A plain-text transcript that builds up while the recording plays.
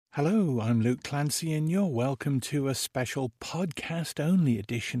Hello, I'm Luke Clancy, and you're welcome to a special podcast-only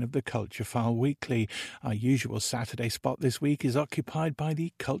edition of the Culture File Weekly. Our usual Saturday spot this week is occupied by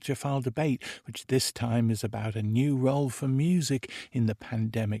the Culture File debate, which this time is about a new role for music in the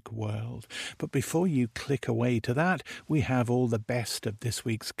pandemic world. But before you click away to that, we have all the best of this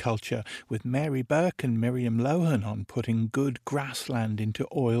week's culture, with Mary Burke and Miriam Lohan on putting good grassland into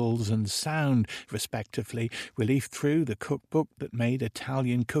oils and sound, respectively. We leaf through the cookbook that made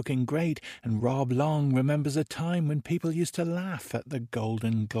Italian cooking great, and Rob Long remembers a time when people used to laugh at the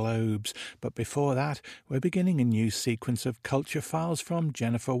Golden Globes. But before that, we're beginning a new sequence of Culture Files from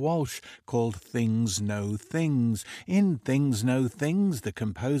Jennifer Walshe called Things Know Things. In Things Know Things, the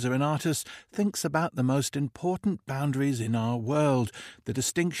composer and artist thinks about the most important boundaries in our world, the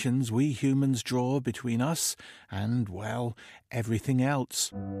distinctions we humans draw between us and, well, everything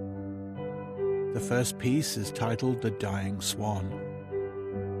else. The first piece is titled The Dying Swan.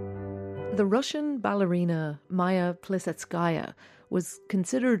 The Russian ballerina Maya Plisetskaya was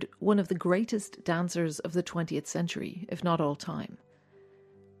considered one of the greatest dancers of the 20th century, if not all time.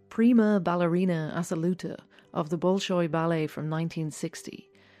 Prima ballerina assoluta of the Bolshoi ballet from 1960,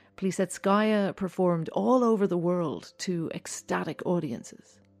 Plisetskaya performed all over the world to ecstatic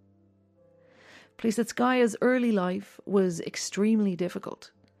audiences. Plisetskaya's early life was extremely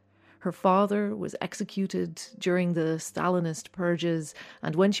difficult. Her father was executed during the Stalinist purges,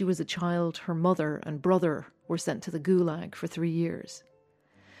 and when she was a child, her mother and brother were sent to the Gulag for 3 years.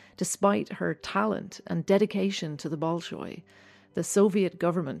 Despite her talent and dedication to the Bolshoi, the Soviet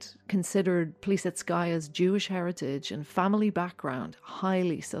government considered Plisetskaya's Jewish heritage and family background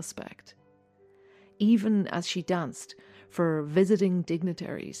highly suspect. Even as she danced for visiting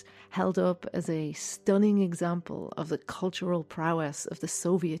dignitaries, held up as a stunning example of the cultural prowess of the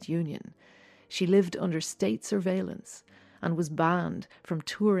Soviet Union, she lived under state surveillance and was banned from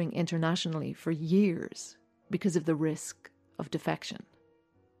touring internationally for years because of the risk of defection.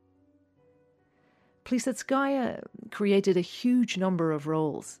 Plisetskaya created a huge number of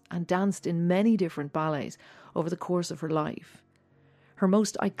roles and danced in many different ballets over the course of her life. Her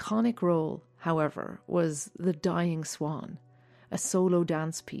most iconic role, however, was The Dying Swan, a solo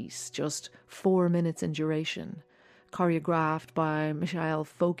dance piece just 4 minutes in duration, choreographed by Mikhail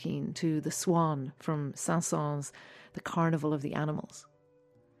Fokine to The Swan from Saint-Saëns' The Carnival of the Animals.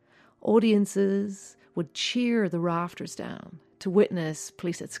 Audiences would cheer the rafters down to witness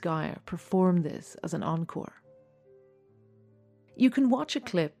Plisetskaya perform this as an encore. You can watch a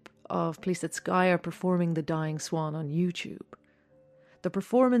clip of Plisetskaya performing The Dying Swan on YouTube. The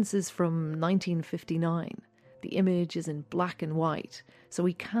performance is from 1959. The image is in black and white, so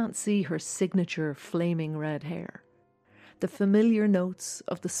we can't see her signature flaming red hair. The familiar notes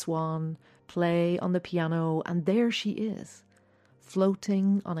of the swan play on the piano, and there she is,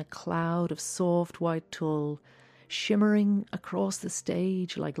 floating on a cloud of soft white tulle, shimmering across the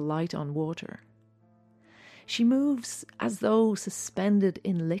stage like light on water. She moves as though suspended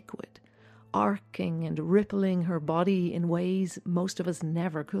in liquid, arcing and rippling her body in ways most of us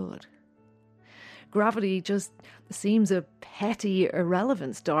never could. Gravity just seems a petty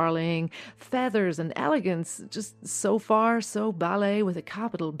irrelevance, darling. Feathers and elegance, just so far so ballet with a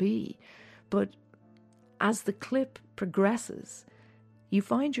capital B. But as the clip progresses, you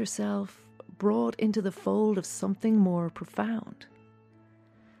find yourself brought into the fold of something more profound.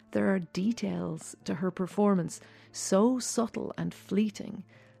 There are details to her performance so subtle and fleeting,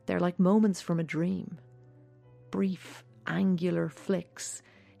 they're like moments from a dream. Brief, angular flicks,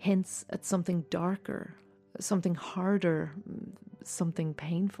 hints at something darker, something harder, something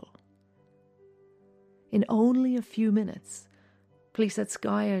painful. In only a few minutes,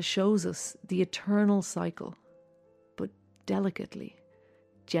 Plisetskaya shows us the eternal cycle, but delicately,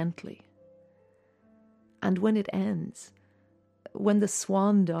 gently. And when it ends, when the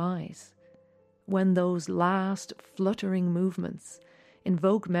swan dies, when those last fluttering movements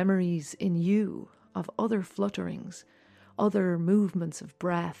invoke memories in you of other flutterings, other movements of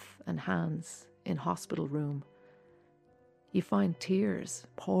breath and hands in hospital room, you find tears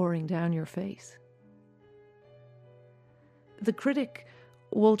pouring down your face. The critic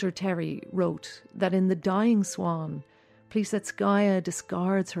Walter Terry wrote that in The Dying Swan, Plisetskaya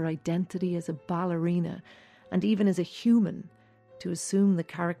discards her identity as a ballerina and even as a human to assume the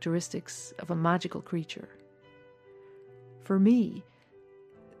characteristics of a magical creature. For me,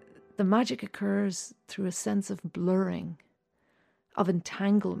 the magic occurs through a sense of blurring, of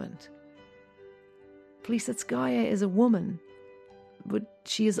entanglement. Plisetskaya is a woman, but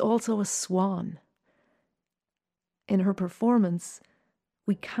she is also a swan. In her performance,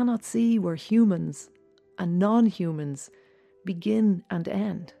 we cannot see where humans and non-humans begin and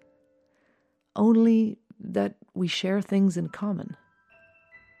end. only that we share things in common.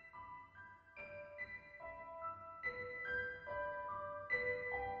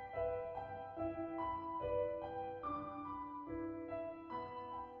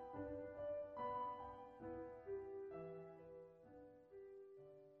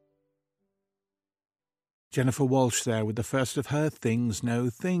 Jennifer Walshe there with the first of her Things Know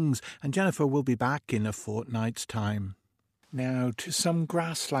Things, and Jennifer will be back in a fortnight's time. Now to some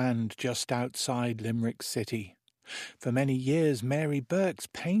grassland just outside Limerick City. For many years, Mary Burke's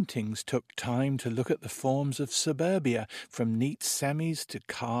paintings took time to look at the forms of suburbia, from neat semis to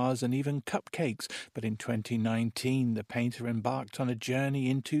cars and even cupcakes. But in 2019, the painter embarked on a journey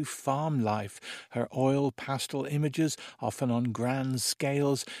into farm life, her oil pastel images, often on grand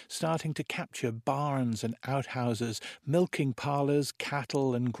scales, starting to capture barns and outhouses, milking parlours,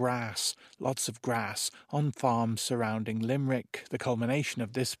 cattle and grass, lots of grass, on farms surrounding Limerick. The culmination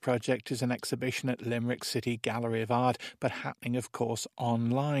of this project is an exhibition at Limerick City Gallery of Art, but happening, of course,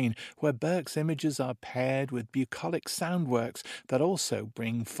 online, where Burke's images are paired with bucolic soundworks that also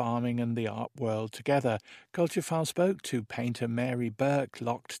bring farming and the art world together. Culture File spoke to painter Mary Burke,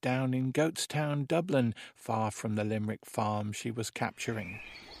 locked down in Goatstown, Dublin, far from the Limerick farm she was capturing.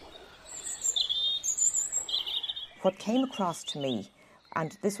 What came across to me,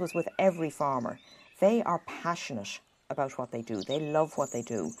 and this was with every farmer, they are passionate about what they do. They love what they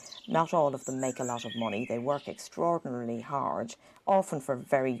do. Not all of them make a lot of money. They work extraordinarily hard, often for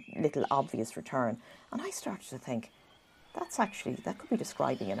very little obvious return. And I started to think, that could be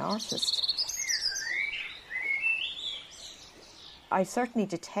describing an artist. I certainly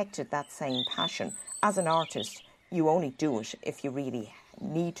detected that same passion. As an artist, you only do it if you really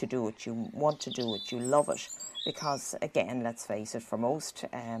need to do it, you want to do it, you love it. Because, again, let's face it, for most,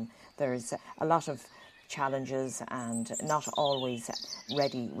 there's a lot of challenges and not always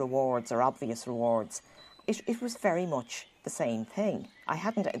ready rewards or obvious rewards. It was very much the same thing.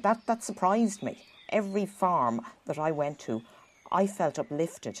 That surprised me. Every farm that I went to, I felt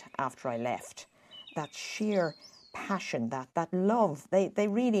uplifted after I left. That sheer passion, that love, they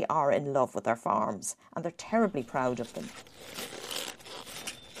really are in love with their farms and they're terribly proud of them.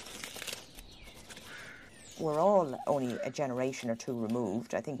 We're all only a generation or two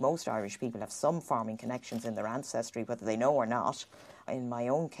removed. I think most Irish people have some farming connections in their ancestry, whether they know or not. In my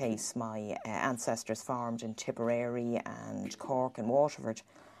own case, my ancestors farmed in Tipperary and Cork and Waterford.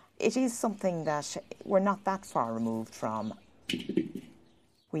 It is something that we're not that far removed from.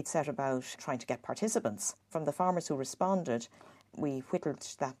 We'd set about trying to get participants. From the farmers who responded, we whittled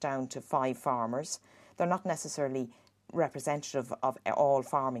that down to 5 farmers. They're not necessarily representative of all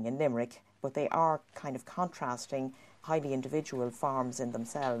farming in Limerick, but they are kind of contrasting highly individual farms in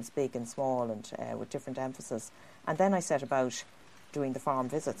themselves, big and small and with different emphasis. And then I set about doing the farm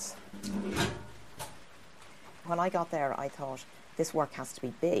visits. When I got there, I thought this work has to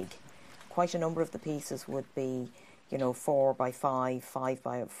be big. Quite a number of the pieces would be, 4 by 5, 5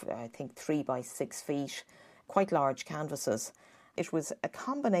 by, I think 3 by 6 feet, quite large canvases. It was a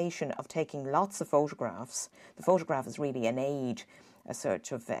combination of taking lots of photographs. The photograph is really an aid, a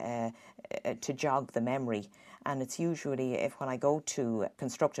sort of to jog the memory, and it's usually, when I go to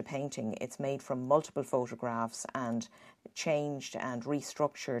construct a painting, it's made from multiple photographs and changed and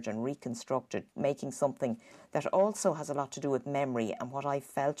restructured and reconstructed, making something that also has a lot to do with memory and what I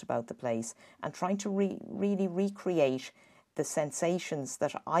felt about the place, and trying to really recreate the sensations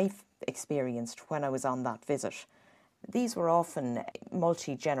that I've experienced when I was on that visit. These were often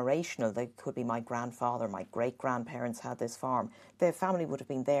multi-generational. They could be my grandfather, my great-grandparents had this farm. The family would have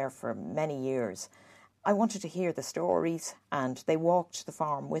been there for many years. I wanted to hear the stories, and they walked the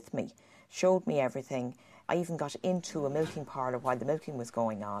farm with me, showed me everything. I even got into a milking parlour while the milking was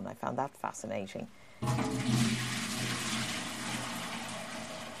going on. I found that fascinating.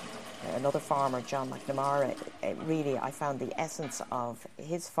 Another farmer, John McNamara, really, I found the essence of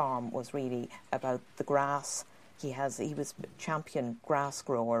his farm was really about the grass. He was champion grass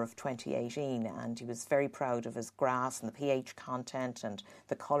grower of 2018, and he was very proud of his grass and the pH content and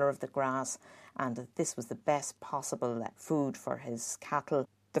the colour of the grass, and that this was the best possible food for his cattle.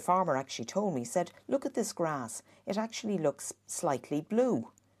 The farmer actually told me, he said, look at this grass, it actually looks slightly blue.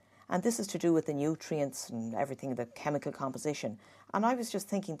 And this is to do with the nutrients and everything, the chemical composition. And I was just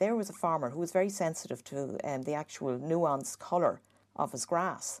thinking, there was a farmer who was very sensitive to the actual nuanced colour of his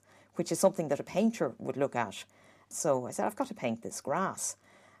grass, which is something that a painter would look at. So I said, I've got to paint this grass.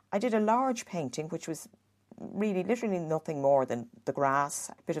 I did a large painting, which was really literally nothing more than the grass,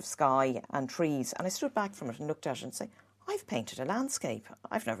 a bit of sky and trees. And I stood back from it and looked at it and said, I've painted a landscape.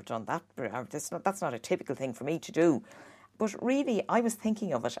 I've never done that. That's not a typical thing for me to do. But really, I was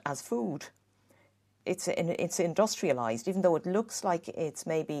thinking of it as food. it's industrialised, even though it looks like it's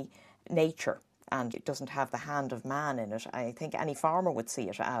maybe nature and it doesn't have the hand of man in it. I think any farmer would see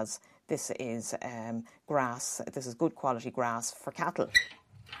it as this is grass, this is good quality grass for cattle.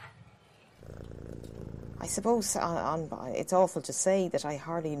 I suppose it's awful to say that I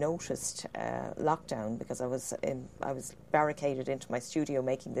hardly noticed lockdown because I was barricaded into my studio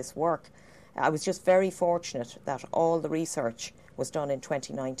making this work. I was just very fortunate that all the research was done in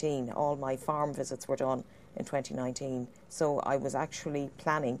 2019. All my farm visits were done in 2019. So I was actually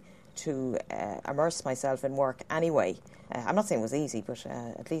planning to immerse myself in work anyway. I'm not saying it was easy, but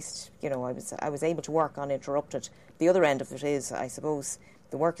at least, I was able to work uninterrupted. The other end of it is, I suppose,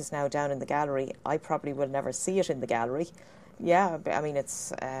 the work is now down in the gallery. I probably will never see it in the gallery. Yeah, I mean,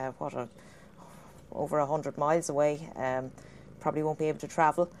 it's over 100 miles away. Probably won't be able to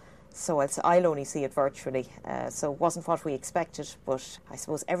travel. So I'll only see it virtually. So it wasn't what we expected, but I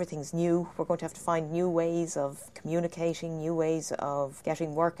suppose everything's new. We're going to have to find new ways of communicating, new ways of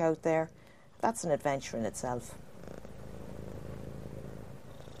getting work out there. That's an adventure in itself.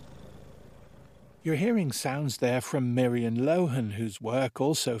 You're hearing sounds there from Miriam Lohan, whose work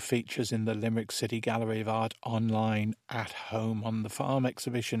also features in the Limerick City Gallery of Art online At Home on the Farm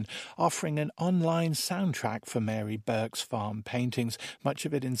exhibition, offering an online soundtrack for Mary Burke's farm paintings, much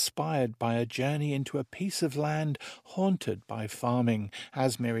of it inspired by a journey into a piece of land haunted by farming,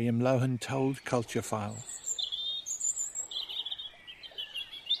 as Miriam Lohan told Culture File.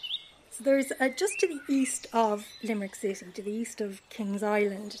 There's just to the east of Limerick City, to the east of Kings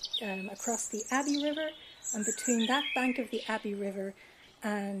Island, across the Abbey River, and between that bank of the Abbey River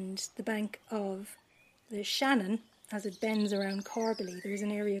and the bank of the Shannon, as it bends around Corbally, there's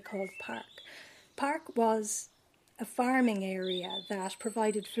an area called Park. Park was a farming area that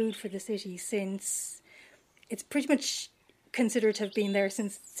provided food for the city since, it's pretty much considered to have been there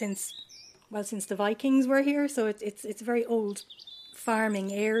since the Vikings were here, so it's a very old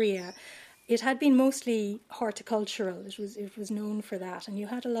farming area. It had been mostly horticultural. It was known for that, and you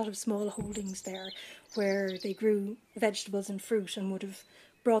had a lot of small holdings there where they grew vegetables and fruit and would have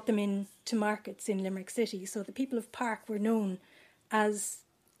brought them in to markets in Limerick City. So the people of Park were known as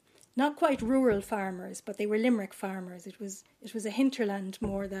not quite rural farmers, but they were Limerick farmers. It was a hinterland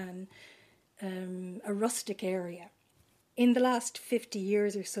more than a rustic area. In the last 50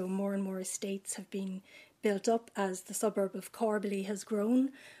 years or so, more and more estates have been built up as the suburb of Corbally has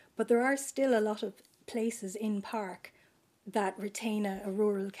grown, but there are still a lot of places in Park that retain a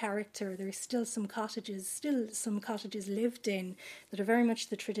rural character. There's still some cottages lived in that are very much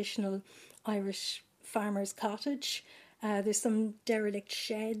the traditional Irish farmer's cottage. There's some derelict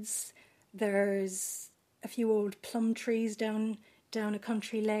sheds. There's a few old plum trees down a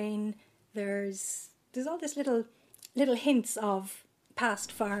country lane. There's all this little hints of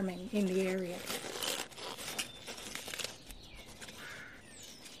past farming in the area.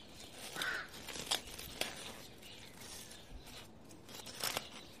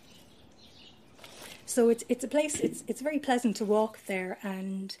 So it's a place, it's very pleasant to walk there,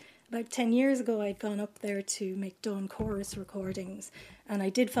 and about 10 years ago I'd gone up there to make dawn chorus recordings, and I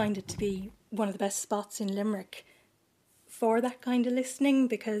did find it to be one of the best spots in Limerick for that kind of listening,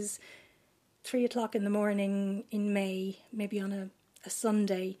 because 3 o'clock in the morning in May, maybe on a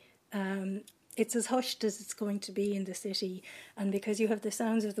Sunday, it's as hushed as it's going to be in the city, and because you have the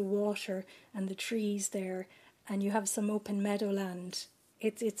sounds of the water and the trees there, and you have some open meadowland,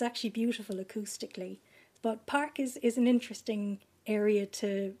 it's actually beautiful acoustically. But Park is an interesting area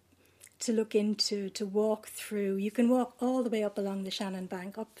to look into, to walk through. You can walk all the way up along the Shannon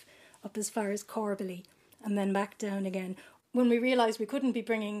Bank, up as far as Corbally, and then back down again. When we realised we couldn't be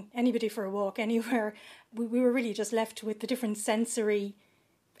bringing anybody for a walk anywhere, we were really just left with the different sensory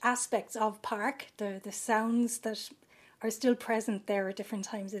aspects of Park, the sounds that are still present there at different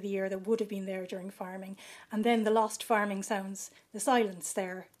times of the year that would have been there during farming. And then the lost farming sounds, the silence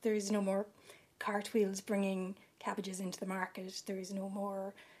there. There is no more cartwheels bringing cabbages into the market. There is no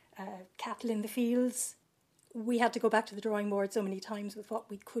more cattle in the fields. We had to go back to the drawing board so many times with what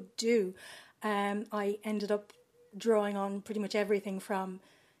we could do. I ended up drawing on pretty much everything from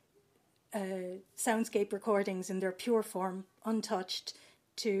soundscape recordings in their pure form, untouched,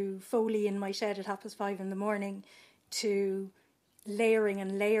 to Foley in my shed at 5:30 in the morning, to layering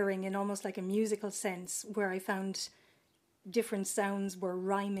in almost like a musical sense, where I found different sounds were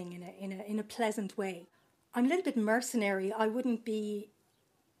rhyming in a pleasant way. I'm a little bit mercenary. I wouldn't be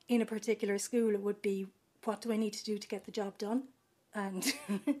in a particular school. It would be, what do I need to do to get the job done? And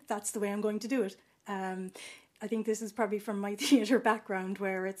that's the way I'm going to do it. I think this is probably from my theatre background,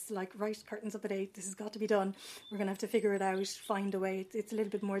 where it's like, right, curtains up at 8, this has got to be done. We're going to have to figure it out, find a way. It's a little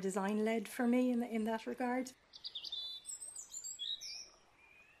bit more design-led for me in that regard.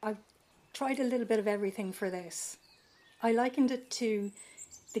 I've tried a little bit of everything for this. I likened it to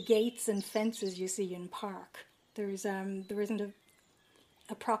the gates and fences you see in park. There isn't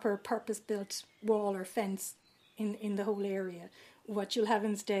a proper purpose-built wall or fence in the whole area. What you'll have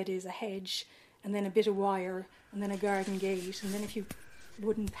instead is a hedge, and then a bit of wire, and then a garden gate, and then a few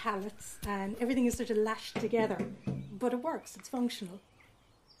wooden pallets, and everything is sort of lashed together. But it works, it's functional.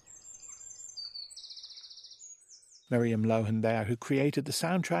 Miriam Lohan there, who created the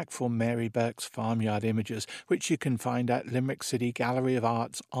soundtrack for Mary Burke's Farmyard Images, which you can find at Limerick City Gallery of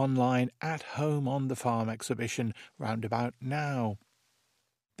Art's online At Home on the Farm exhibition roundabout now.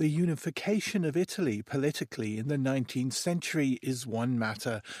 The unification of Italy politically in the 19th century is one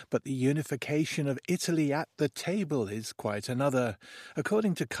matter, but the unification of Italy at the table is quite another.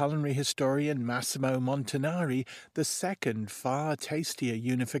 According to culinary historian Massimo Montanari, the second, far tastier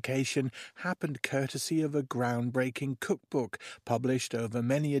unification happened courtesy of a groundbreaking cookbook published over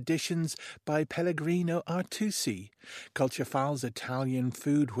many editions by Pellegrino Artusi. Culturefile's Italian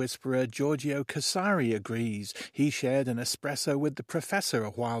food whisperer Giorgio Casari agrees. He shared an espresso with the professor a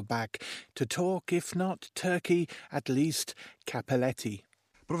while back to talk, if not turkey, at least capelletti.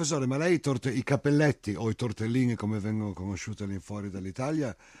 Professore, ma lei i cappelletti o I tortellini come vengono conosciuti lì fuori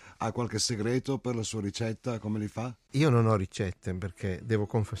dall'Italia, ha qualche segreto per la sua ricetta? Come li fa? Io non ho ricette perché devo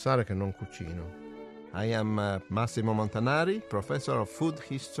confessare che non cucino. I am Massimo Montanari, professor of food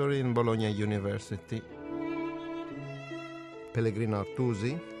history in Bologna University. Pellegrino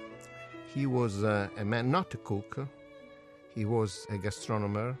Artusi, he was a man, not a cook. He was a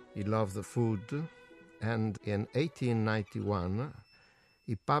gastronomer. He loved the food. And in 1891,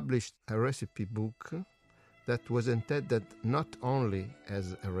 he published a recipe book that was intended not only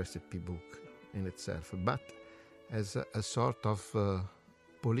as a recipe book in itself, but as a sort of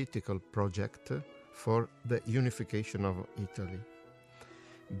political project for the unification of Italy.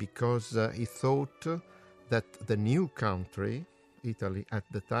 Because he thought that the new country, Italy at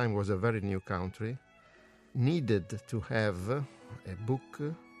the time was a very new country, needed to have a book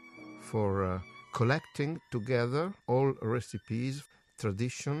for collecting together all recipes,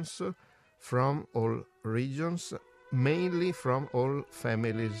 traditions from all regions, mainly from all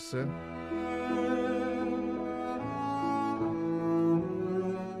families.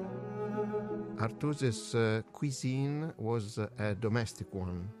 Artusi's cuisine was a domestic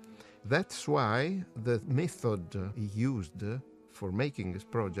one. That's why the method he used for making this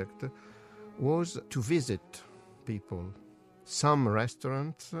project was to visit people, some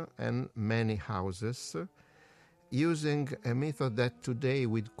restaurants and many houses, using a method that today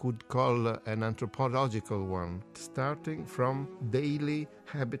we could call an anthropological one, starting from daily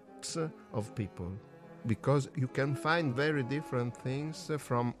habits of people. Because you can find very different things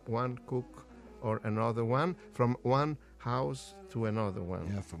from one cook or another one, from one house to another one.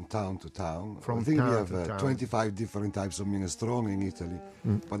 Yeah, from town to town. From I think town we have 25 different types of minestrone in Italy,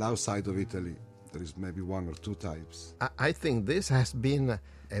 but outside of Italy there is maybe 1 or 2 types. I think this has been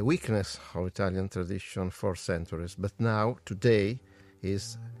a weakness of Italian tradition for centuries, but now, today,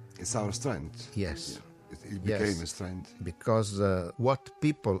 it's our strength. Yes. Yeah, it became a strength. Because what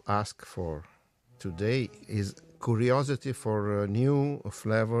people ask for today is curiosity for new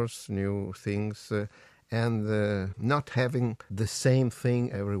flavors, new things, and not having the same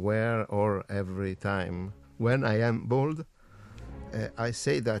thing everywhere or every time. When I am bold, I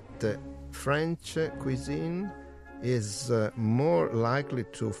say that French cuisine is more likely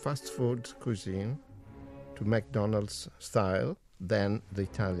to fast food cuisine, to McDonald's style, than the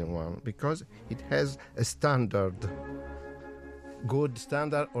Italian one, because it has a standard. Good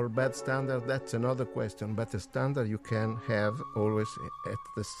standard or bad standard, that's another question, but a standard you can have always at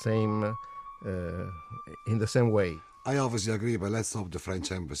the same, in the same way. I obviously agree, but let's hope the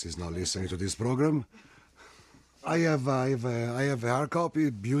French embassy is not listening to this program. I have a hard copy,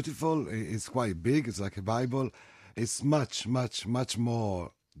 beautiful. It's quite big. It's like a Bible. It's much, much, much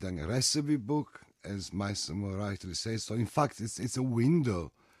more than a recipe book, as Massimo rightly says. So, in fact, it's a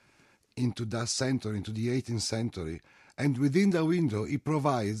window into that century, into the 18th century. And within the window, it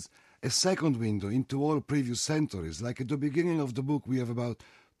provides a second window into all previous centuries. Like at the beginning of the book, we have about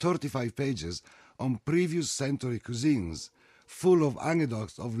 35 pages on previous century cuisines, full of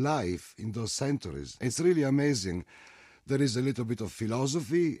anecdotes of life in those centuries. It's really amazing. There is a little bit of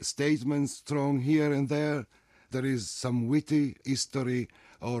philosophy, statements thrown here and there. There is some witty history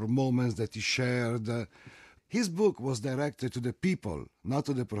or moments that he shared. His book was directed to the people, not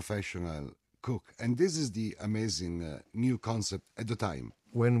to the professional cook. And this is the amazing new concept at the time.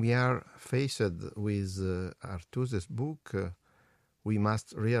 When we are faced with Artusi's book, we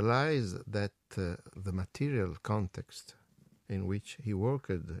must realize that the material context in which he worked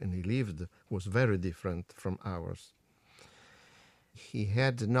and he lived was very different from ours. He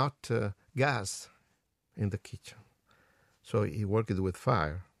had not gas in the kitchen, so he worked with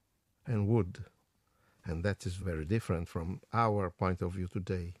fire and wood, and that is very different from our point of view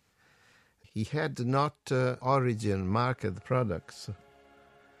today. He had not origin market products,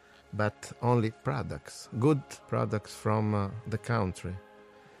 but only products, good products from the country.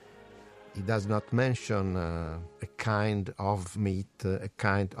 He does not mention a kind of meat, a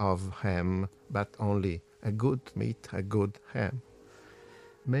kind of ham, but only a good meat, a good ham.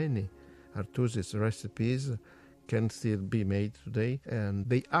 Many Artusi's recipes can still be made today, and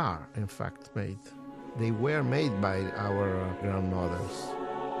they are, in fact, made. They were made by our grandmothers.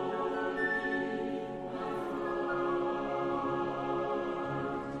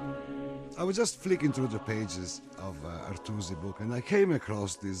 I was just flicking through the pages of Artusi book, and I came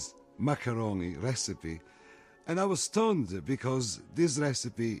across this macaroni recipe, and I was stunned because this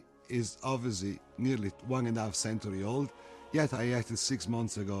recipe is obviously nearly 1.5 centuries old, yet I ate it 6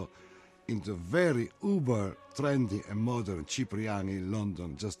 months ago in the very uber trendy and modern Cipriani in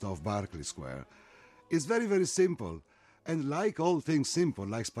London, just off Berkeley Square. It's very, very simple, and like all things simple,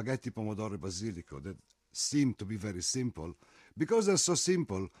 like spaghetti pomodoro basilico that seem to be very simple, because they're so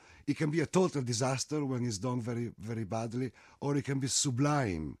simple, it can be a total disaster when it's done very, very badly, or it can be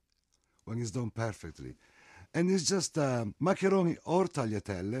sublime when it's done perfectly. And it's just macaroni or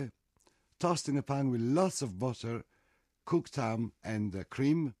tagliatelle, tossed in a pan with lots of butter, cooked ham and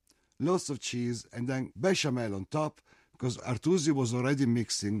cream, lots of cheese, and then bechamel on top, because Artusi was already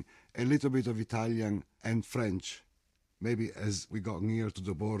mixing a little bit of Italian and French, maybe as we got near to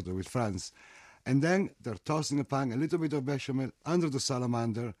the border with France. And then they're tossing a pan, a little bit of bechamel under the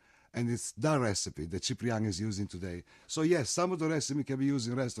salamander, and it's that recipe that Cipriani is using today. So yes, some of the recipe can be used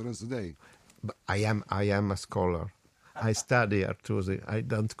in restaurants today. But I am a scholar. I study Artusi. I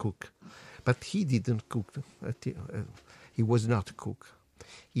don't cook. But he didn't cook. He was not a cook.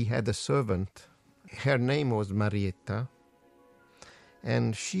 He had a servant. Her name was Marietta,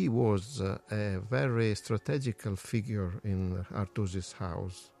 and she was a very strategical figure in Artusi's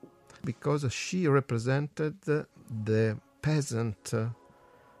house, because she represented the peasant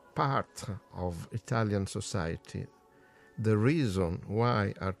part of Italian society. The reason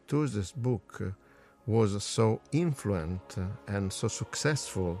why Artusi's book was so influent and so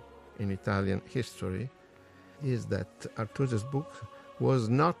successful in Italian history is that Artusi's book was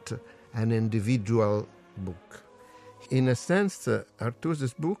not an individual book. In a sense,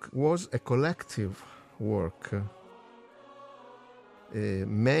 Artusi's book was a collective work.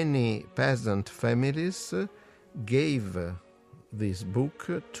 Many peasant families gave this book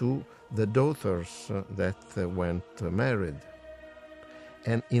to the daughters that went married.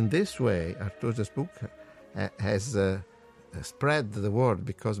 And in this way, Artusi's book has spread the word,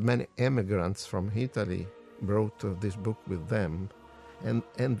 because many immigrants from Italy brought this book with them.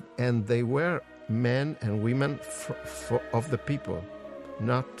 And they were men and women of the people,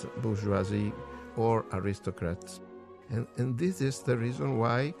 not bourgeoisie or aristocrats. And this is the reason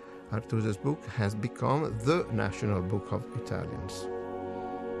why Artusi's book has become the national book of Italians.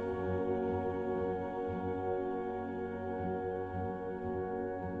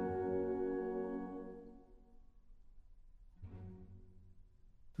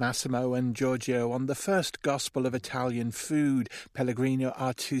 Massimo and Giorgio on the first gospel of Italian food, Pellegrino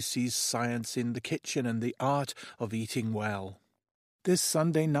Artusi's Science in the Kitchen and the Art of Eating Well. This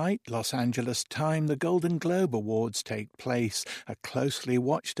Sunday night, Los Angeles time, the Golden Globe Awards take place, a closely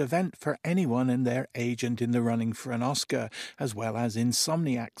watched event for anyone and their agent in the running for an Oscar, as well as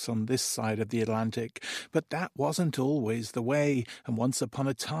insomniacs on this side of the Atlantic. But that wasn't always the way, and once upon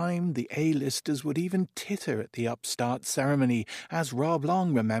a time, the A-listers would even titter at the upstart ceremony, as Rob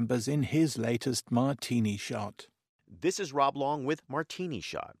Long remembers in his latest Martini Shot. This is Rob Long with Martini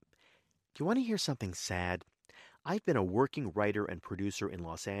Shot. Do you want to hear something sad? I've been a working writer and producer in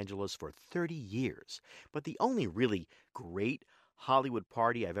Los Angeles for 30 years, but the only really great Hollywood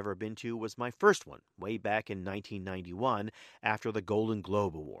party I've ever been to was my first one, way back in 1991, after the Golden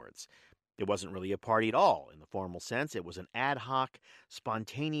Globe Awards. It wasn't really a party at all, in the formal sense. It was an ad hoc,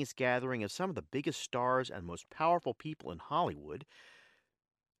 spontaneous gathering of some of the biggest stars and most powerful people in Hollywood,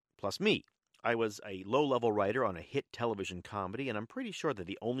 plus me. I was a low-level writer on a hit television comedy, and I'm pretty sure that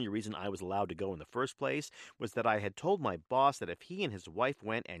the only reason I was allowed to go in the first place was that I had told my boss that if he and his wife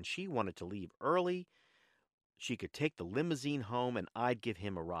went and she wanted to leave early, she could take the limousine home and I'd give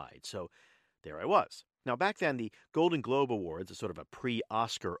him a ride. So there I was. Now, back then, the Golden Globe Awards, a sort of a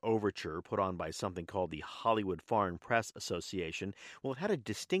pre-Oscar overture put on by something called the Hollywood Foreign Press Association, well, it had a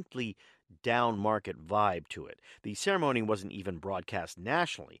distinctly down-market vibe to it. The ceremony wasn't even broadcast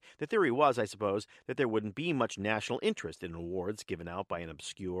nationally. The theory was, I suppose, that there wouldn't be much national interest in awards given out by an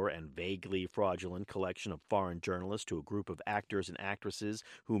obscure and vaguely fraudulent collection of foreign journalists to a group of actors and actresses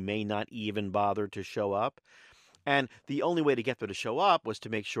who may not even bother to show up. And the only way to get them to show up was to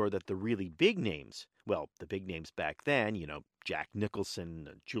make sure that the really big names, well, the big names back then, Jack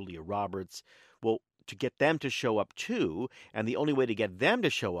Nicholson, Julia Roberts, well, to get them to show up too, and the only way to get them to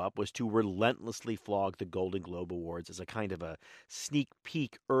show up was to relentlessly flog the Golden Globe Awards as a kind of a sneak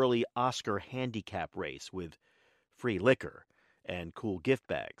peek early Oscar handicap race with free liquor and cool gift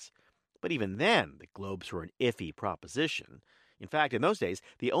bags. But even then, the Globes were an iffy proposition. In fact, in those days,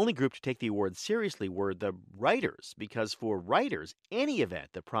 the only group to take the awards seriously were the writers, because for writers, any event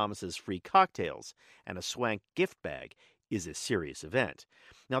that promises free cocktails and a swank gift bag is a serious event.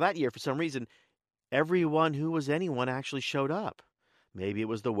 Now, that year, for some reason, everyone who was anyone actually showed up. Maybe it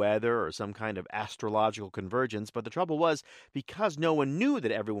was the weather or some kind of astrological convergence, but the trouble was, because no one knew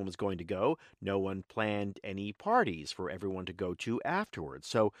that everyone was going to go, no one planned any parties for everyone to go to afterwards.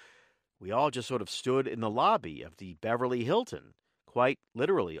 So we all just sort of stood in the lobby of the Beverly Hilton, quite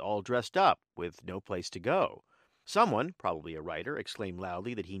literally all dressed up, with no place to go. Someone, probably a writer, exclaimed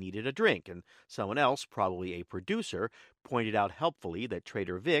loudly that he needed a drink, and someone else, probably a producer, pointed out helpfully that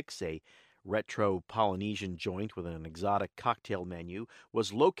Trader Vic's, a retro Polynesian joint with an exotic cocktail menu,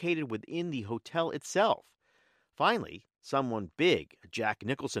 was located within the hotel itself. Finally, someone big, a Jack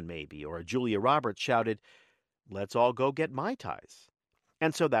Nicholson maybe, or a Julia Roberts, shouted, "Let's all go get Mai-Tais."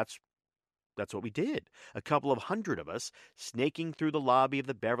 And so that's what we did. A couple of hundred of us, snaking through the lobby of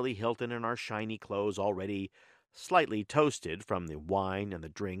the Beverly Hilton in our shiny clothes, already slightly toasted from the wine and the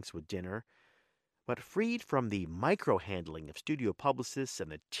drinks with dinner, but freed from the micro-handling of studio publicists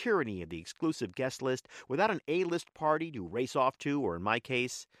and the tyranny of the exclusive guest list, without an A-list party to race off to, or in my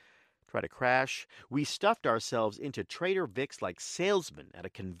case, try to crash. We stuffed ourselves into Trader Vic's like salesmen at a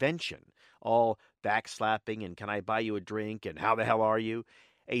convention, all backslapping and "can I buy you a drink" and "how the hell are you?"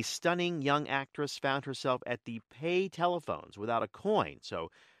 A stunning young actress found herself at the pay telephones without a coin.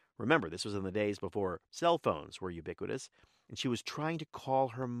 So remember, this was in the days before cell phones were ubiquitous, and she was trying to call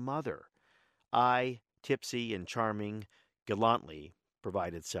her mother. I, tipsy and charming, gallantly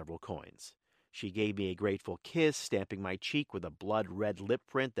provided several coins. She gave me a grateful kiss, stamping my cheek with a blood-red lip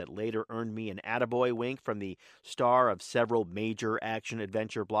print that later earned me an attaboy wink from the star of several major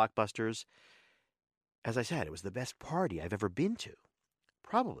action-adventure blockbusters. As I said, it was the best party I've ever been to.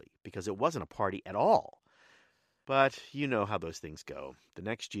 Probably because it wasn't a party at all. But you know how those things go. The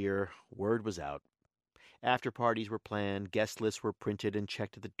next year, word was out. After parties were planned, guest lists were printed and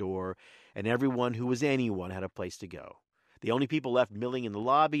checked at the door, and everyone who was anyone had a place to go. The only people left milling in the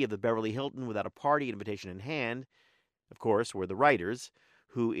lobby of the Beverly Hilton without a party invitation in hand, of course, were the writers,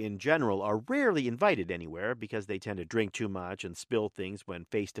 who in general are rarely invited anywhere because they tend to drink too much and spill things when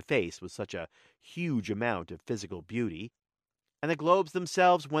face-to-face with such a huge amount of physical beauty. And the Globes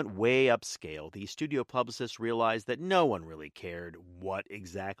themselves went way upscale. The studio publicists realized that no one really cared what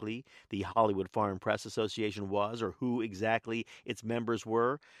exactly the Hollywood Foreign Press Association was or who exactly its members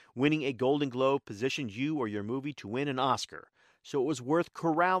were. Winning a Golden Globe positioned you or your movie to win an Oscar. So it was worth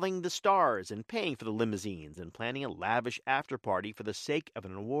corralling the stars and paying for the limousines and planning a lavish after-party for the sake of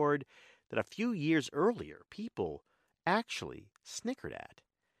an award that a few years earlier people actually snickered at.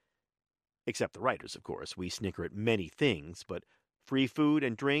 Except the writers, of course. We snicker at many things, but free food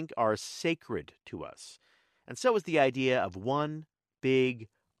and drink are sacred to us. And so is the idea of one big,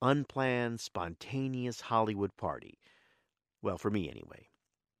 unplanned, spontaneous Hollywood party. Well, for me anyway,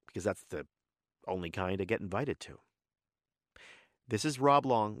 because that's the only kind I get invited to. This is Rob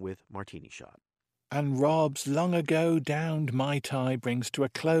Long with Martini Shot. And Rob's long-ago-downed Mai-Tai brings to a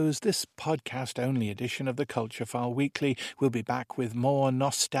close this podcast-only edition of the Culture File Weekly. We'll be back with more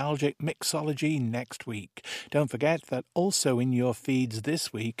nostalgic mixology next week. Don't forget that also in your feeds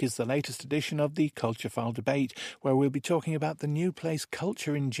this week is the latest edition of the Culture File Debate, where we'll be talking about the new place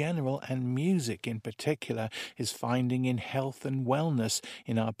culture in general and music in particular is finding in health and wellness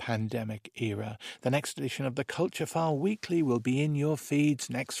in our pandemic era. The next edition of the Culture File Weekly will be in your feeds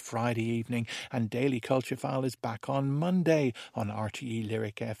next Friday evening, and Daily Culture File is back on Monday on RTE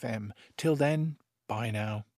Lyric FM. Till then, bye now.